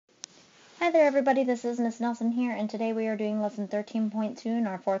Hi there everybody, this is Miss Nelson here, and today we are doing lesson 13.2 in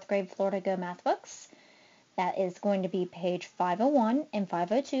our 4th grade Florida Go math books. That is going to be page 501 and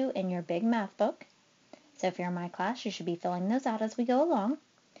 502 in your big math book. So if you're in my class, you should be filling those out as we go along.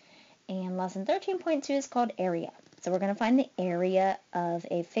 And lesson 13.2 is called area. So we're going to find the area of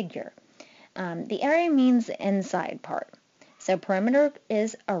a figure. The area means the inside part. So perimeter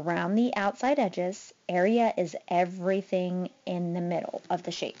is around the outside edges. Area is everything in the middle of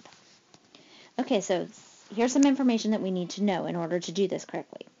the shape. Okay, so here's some information that we need to know in order to do this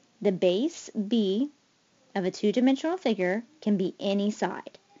correctly. The base B of a two-dimensional figure can be any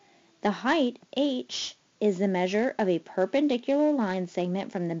side. The height h is the measure of a perpendicular line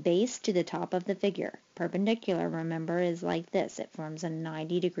segment from the base to the top of the figure. Perpendicular, remember, is like this. It forms a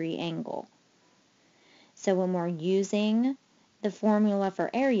 90-degree angle. So when we're using the formula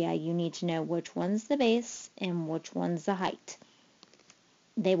for area, you need to know which one's the base and which one's the height.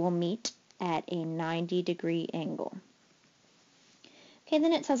 They will meet at a 90-degree angle. Okay,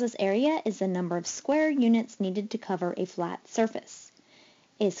 then it tells us area is the number of square units needed to cover a flat surface.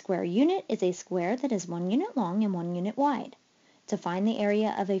 A square unit is a square that is 1 unit long and 1 unit wide. To find the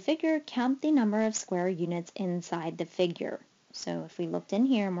area of a figure, count the number of square units inside the figure. So if we looked in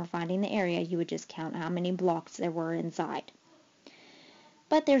here and we're finding the area, you would just count how many blocks there were inside.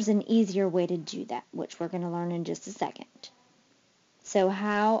 But there's an easier way to do that, which we're going to learn in just a second. So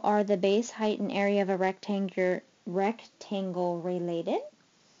how are the base, height, and area of a rectangle related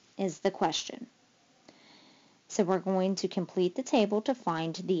is the question. So we're going to complete the table to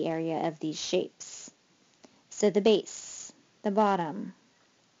find the area of these shapes. So the base, the bottom,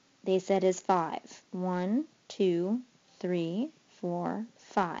 they said is 5. 1, 2, 3, 4,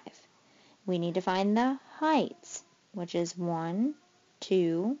 5. We need to find the height, which is 1,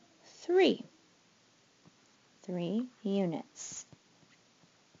 2, 3. 3 units.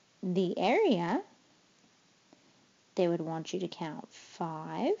 The area, they would want you to count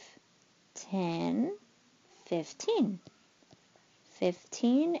 5, 10, 15.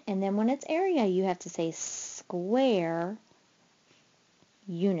 15, and then when it's area, you have to say square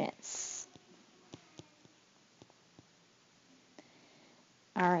units.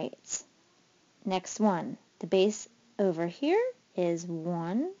 Alright, next one. The base over here is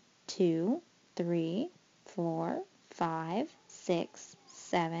 1, 2, 3, 4, 5, 6,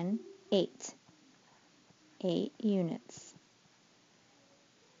 7, 8. 8 units.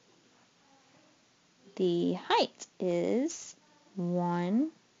 The height is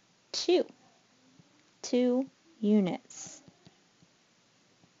 1, 2. 2 units.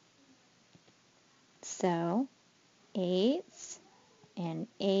 So 8 and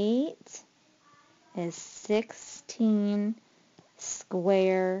 8 is 16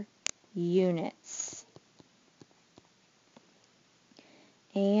 square units.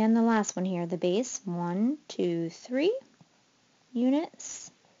 And the last one here, the base, 1, 2, 3 units.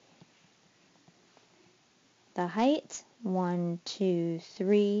 The height, 1, 2,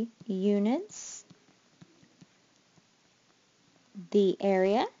 3 units. The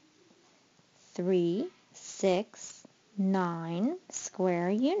area, 3, 6, 9 square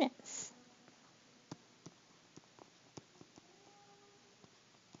units.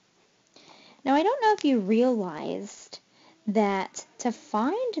 Now I don't know if you realized that to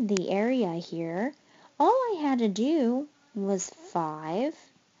find the area here, all I had to do was 5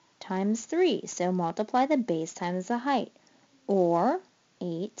 times 3. So multiply the base times the height. Or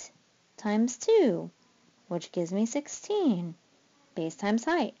 8 times 2, which gives me 16. Base times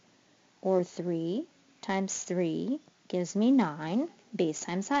height. Or 3 times 3 gives me 9. Base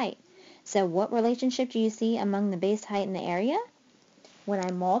times height. So what relationship do you see among the base, height, and the area? When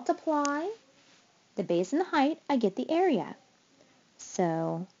I multiply the base and the height, I get the area.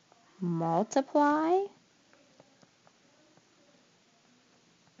 So multiply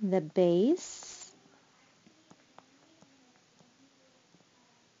the base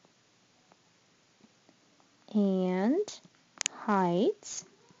and height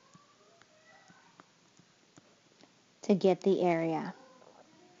to get the area.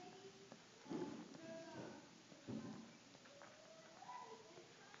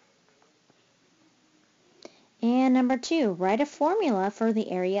 And number 2, write a formula for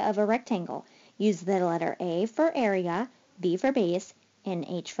the area of a rectangle. Use the letter A for area, B for base, and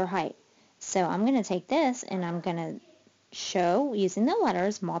H for height. So I'm going to take this and I'm going to show, using the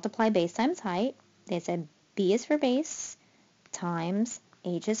letters, multiply base times height. They said B is for base times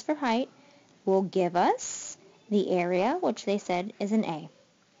H is for height will give us the area, which they said is an A.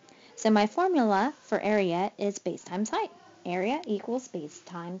 So my formula for area is base times height. Area equals base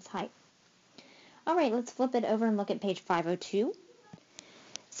times height. All right, let's flip it over and look at page 502.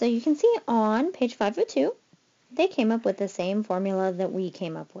 So you can see on page 502, they came up with the same formula that we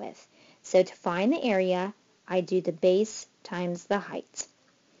came up with. So to find the area, I do the base times the height.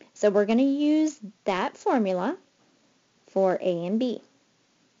 So we're going to use that formula for A and B.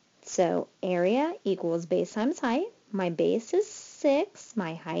 So area equals base times height. My base is 6.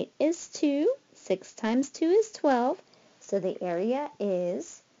 My height is 2. 6 times 2 is 12. So the area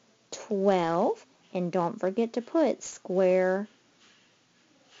is 12. And don't forget to put square,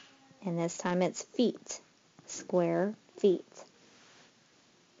 and this time it's feet. Square feet.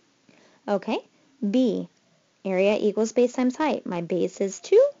 Okay, B. Area equals base times height. My base is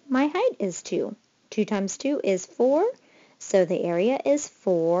 2. My height is 2. 2 times 2 is 4. So the area is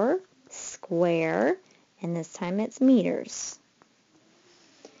 4 square, and this time it's meters.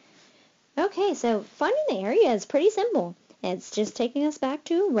 Okay, so finding the area is pretty simple. It's just taking us back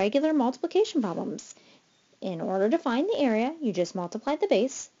to regular multiplication problems. In order to find the area, you just multiply the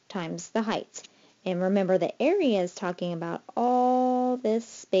base times the height. And remember, the area is talking about all this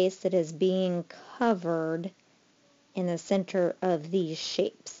space that is being covered in the center of these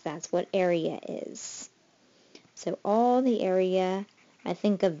shapes. That's what area is. So all the area, I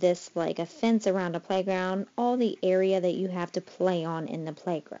think of this like a fence around a playground, all the area that you have to play on in the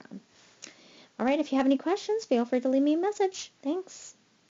playground. All right, if you have any questions, feel free to leave me a message. Thanks.